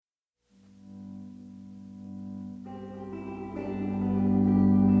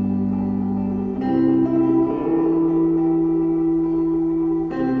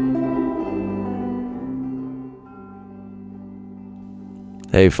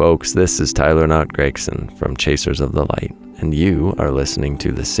Hey folks, this is Tyler Knott Gregson from Chasers of the Light, and you are listening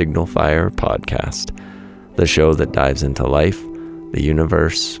to the Signal Fire Podcast, the show that dives into life, the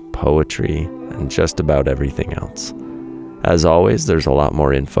universe, poetry, and just about everything else. As always, there's a lot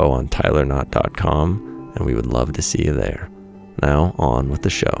more info on tylerknott.com, and we would love to see you there. Now, on with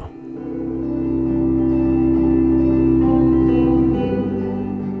the show.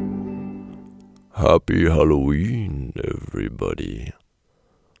 Happy Halloween, everybody.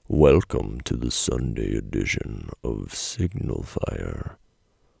 Welcome to the Sunday edition of Signal Fire.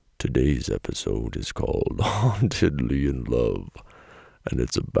 Today's episode is called Hauntedly in Love, and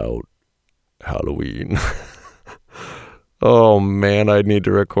it's about Halloween. Oh man, I need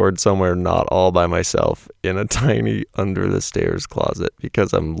to record somewhere not all by myself in a tiny under the stairs closet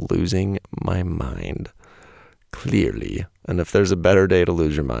because I'm losing my mind. Clearly. And if there's a better day to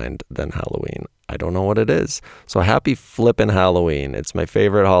lose your mind than Halloween, I don't know what it is. So happy flippin' Halloween. It's my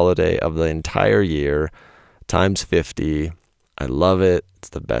favorite holiday of the entire year, times 50. I love it. It's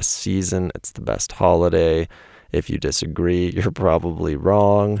the best season. It's the best holiday. If you disagree, you're probably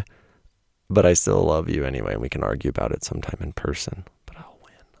wrong. But I still love you anyway, and we can argue about it sometime in person. But I'll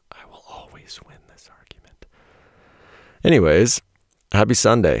win. I will always win this argument. Anyways, happy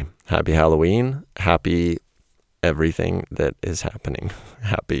Sunday. Happy Halloween. Happy everything that is happening.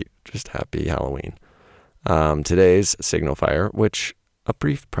 Happy Halloween. Today's Signal Fire, which a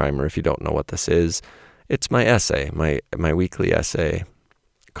brief primer if you don't know what this is. It's my essay, my weekly essay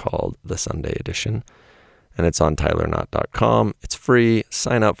called the Sunday Edition, and it's on tylerknott.com. It's free.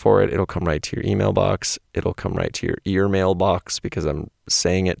 Sign up for it. It'll come right to your email box. It'll come right to your ear mail box because I'm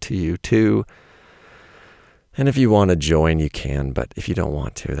saying it to you too. And if you want to join, you can, but if you don't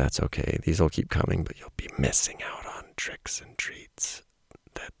want to, that's okay. These will keep coming, but you'll be missing out on tricks and treats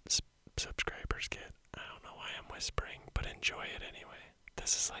that subscribers get. I don't know why I'm whispering, but enjoy it anyway.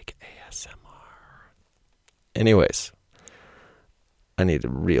 This is like ASMR. Anyways, I need to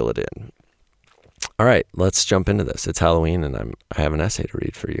reel it in. All right, let's jump into this. It's Halloween, and I have an essay to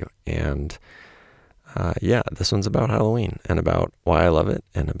read for you. And this one's about Halloween and about why I love it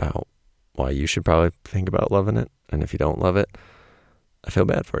and about why you should probably think about loving it. And if you don't love it, I feel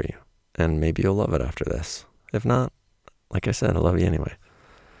bad for you. And maybe you'll love it after this. If not, like I said, I love you anyway.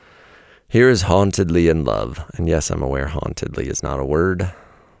 Here is Hauntedly in Love. And yes, I'm aware hauntedly is not a word,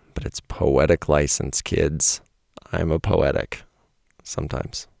 but it's poetic license, kids. I'm a poetic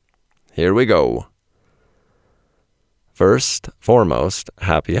sometimes. Here we go. First, foremost,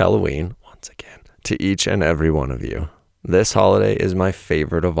 happy Halloween, once again, to each and every one of you. This holiday is my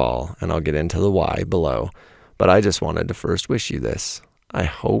favorite of all, and I'll get into the why below, but I just wanted to first wish you this. I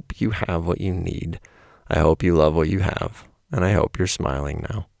hope you have what you need. I hope you love what you have, and I hope you're smiling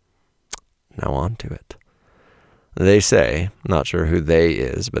now. Now on to it. They say, not sure who they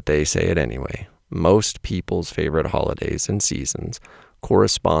is, but they say it anyway, most people's favorite holidays and seasons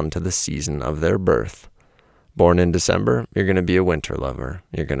correspond to the season of their birth. Born in December, you're going to be a winter lover.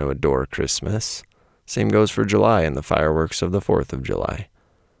 You're going to adore Christmas. Same goes for July and the fireworks of the 4th of July.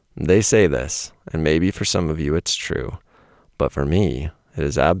 They say this, and maybe for some of you it's true, but for me, it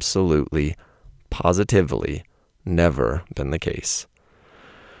has absolutely, positively never been the case.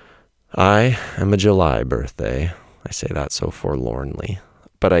 I am a July birthday. I say that so forlornly,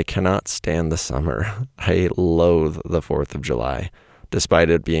 but I cannot stand the summer. I loathe the 4th of July, despite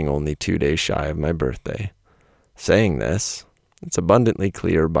it being only 2 days shy of my birthday. Saying this, it's abundantly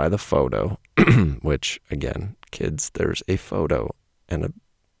clear by the photo, which, again, kids, there's a photo and a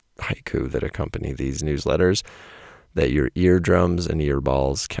haiku that accompany these newsletters that your eardrums and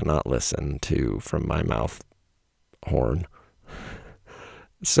earballs cannot listen to from my mouth horn.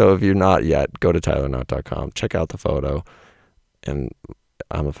 So if you're not yet, go to tylerknott.com, check out the photo, and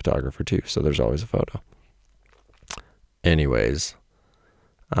I'm a photographer too, so there's always a photo. Anyways,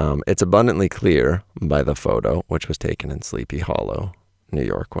 it's abundantly clear by the photo, which was taken in Sleepy Hollow, New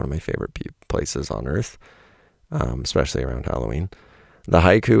York, one of my favorite places on earth, especially around Halloween, the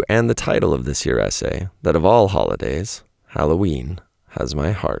haiku and the title of this here essay, that of all holidays, Halloween has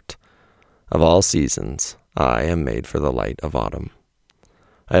my heart. Of all seasons, I am made for the light of autumn.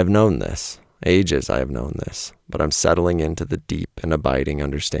 I have known this, ages I have known this, but I'm settling into the deep and abiding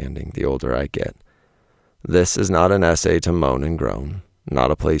understanding the older I get. This is not an essay to moan and groan,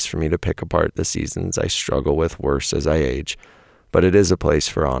 not a place for me to pick apart the seasons I struggle with worse as I age, but it is a place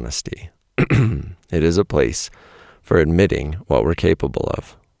for honesty. It is a place for admitting what we're capable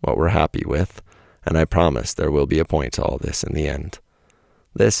of, what we're happy with, and I promise there will be a point to all this in the end.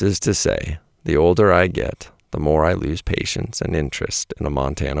 This is to say, the older I get, the more I lose patience and interest in a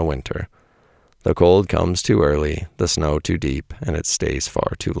Montana winter. The cold comes too early, the snow too deep, and it stays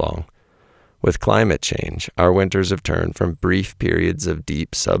far too long. With climate change, our winters have turned from brief periods of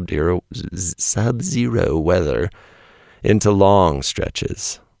deep sub-zero weather into long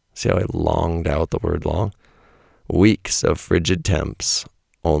stretches. See how I longed out the word long? Weeks of frigid temps,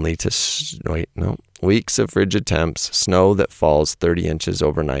 weeks of frigid temps, snow that falls 30 inches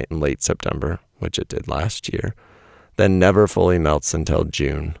overnight in late September, which it did last year, then never fully melts until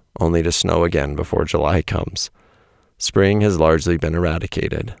June, only to snow again before July comes. Spring has largely been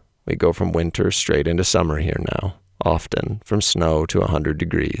eradicated. We go from winter straight into summer here now, often from snow to 100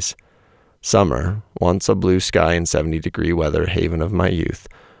 degrees. Summer, once a blue sky and 70-degree weather haven of my youth,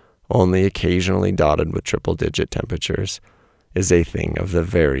 only occasionally dotted with triple-digit temperatures, is a thing of the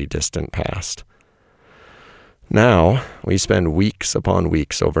very distant past. Now, we spend weeks upon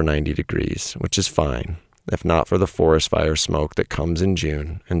weeks over 90 degrees, which is fine, if not for the forest fire smoke that comes in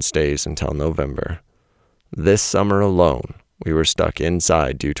June and stays until November. This summer alone, we were stuck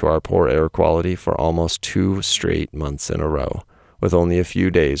inside due to our poor air quality for almost 2 straight months in a row, with only a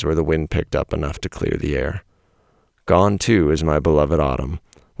few days where the wind picked up enough to clear the air. Gone, too, is my beloved autumn,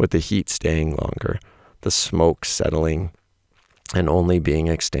 with the heat staying longer, the smoke settling, and only being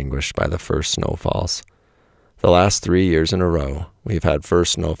extinguished by the first snowfalls. The last 3 years in a row, we've had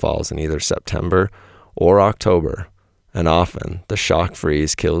first snowfalls in either September or October, and often the shock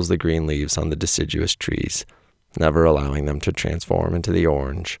freeze kills the green leaves on the deciduous trees, never allowing them to transform into the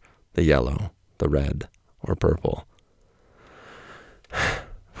orange, the yellow, the red, or purple.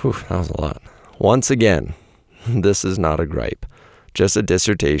 Whew, that was a lot. Once again, this is not a gripe, just a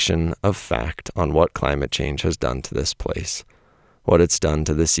dissertation of fact on what climate change has done to this place, what it's done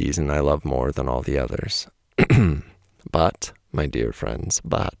to the season I love more than all the others. But, my dear friends,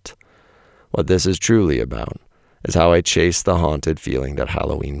 what this is truly about is how I chase the haunted feeling that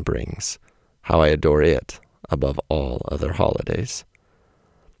Halloween brings, how I adore it above all other holidays.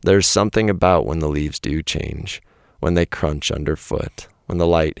 There's something about when the leaves do change, when they crunch underfoot, when the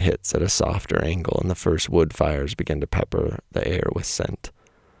light hits at a softer angle and the first wood fires begin to pepper the air with scent.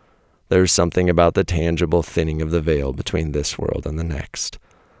 There's something about the tangible thinning of the veil between this world and the next,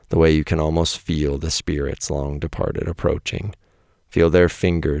 the way you can almost feel the spirits long departed approaching, feel their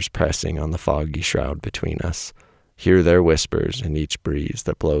fingers pressing on the foggy shroud between us, hear their whispers in each breeze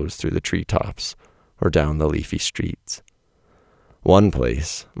that blows through the treetops or down the leafy streets. One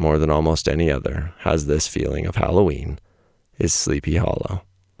place, more than almost any other, has this feeling of Halloween, is Sleepy Hollow.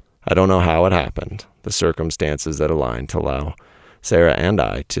 I don't know how it happened, the circumstances that aligned to allow Sarah and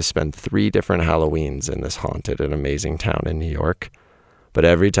I to spend 3 different Halloweens in this haunted and amazing town in New York, but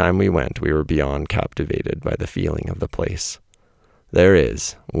every time we went, we were beyond captivated by the feeling of the place. There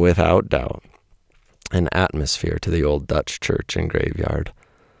is, without doubt, an atmosphere to the old Dutch church and graveyard.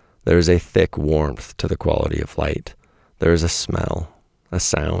 There is a thick warmth to the quality of light. There is a smell, a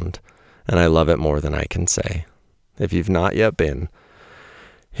sound, and I love it more than I can say. If you've not yet been,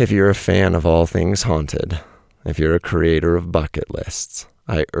 if you're a fan of all things haunted, if you're a creator of bucket lists,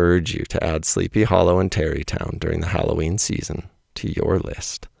 I urge you to add Sleepy Hollow and Tarrytown during the Halloween season to your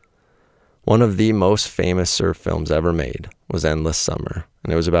list. One of the most famous surf films ever made was Endless Summer,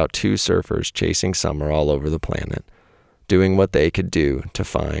 and it was about 2 surfers chasing summer all over the planet, doing what they could do to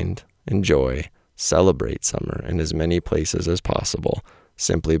find, enjoy, celebrate summer in as many places as possible,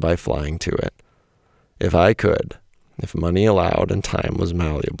 simply by flying to it. If I could, if money allowed and time was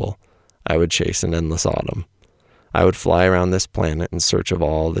malleable, I would chase an endless autumn. I would fly around this planet in search of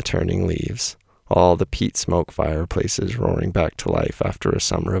all the turning leaves, all the peat smoke fireplaces roaring back to life after a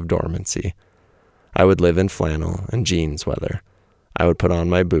summer of dormancy. I would live in flannel and jeans weather. I would put on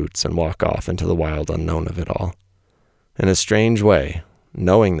my boots and walk off into the wild unknown of it all. In a strange way,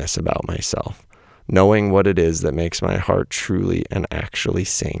 knowing this about myself, knowing what it is that makes my heart truly and actually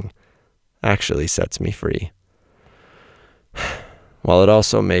sing, actually sets me free. While it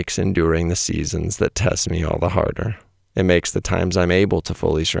also makes enduring the seasons that test me all the harder, it makes the times I'm able to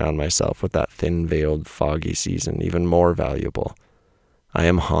fully surround myself with that thin-veiled, foggy season even more valuable. I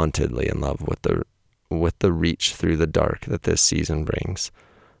am hauntedly in love with the reach through the dark that this season brings,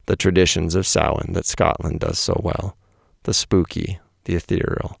 the traditions of Samhain that Scotland does so well, the spooky, the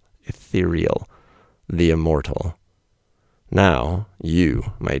ethereal, the immortal. Now,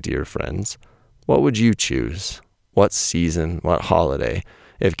 you, my dear friends, what would you choose? What season, what holiday,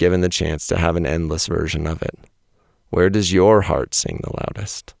 if given the chance to have an endless version of it? Where does your heart sing the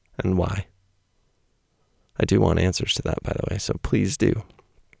loudest, and why? I do want answers to that, by the way, so please do.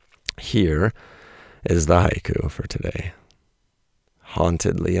 Here is the haiku for today.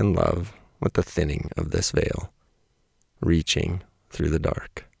 Hauntedly in love with the thinning of this veil, reaching through the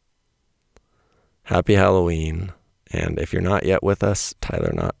dark. happy Halloween. And if you're not yet with us,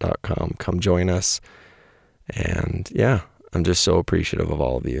 tylernott.com, come join us. And yeah, I'm just so appreciative of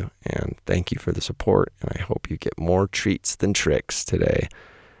all of you. And thank you for the support. And I hope you get more treats than tricks today.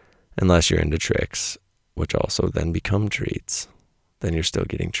 Unless you're into tricks, which also then become treats. Then you're still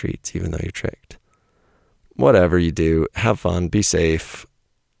getting treats, even though you're tricked. Whatever you do, have fun, be safe,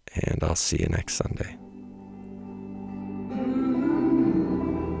 and I'll see you next Sunday.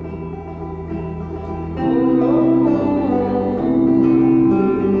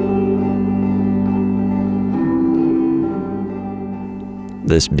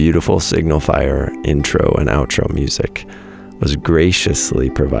 This beautiful Signal Fire intro and outro music was graciously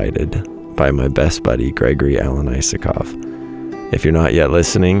provided by my best buddy, Gregory Alan Isakov. If you're not yet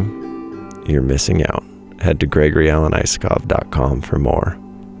listening, you're missing out. Head to GregoryAlanIsakov.com for more.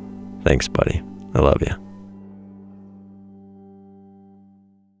 Thanks, buddy. I love you.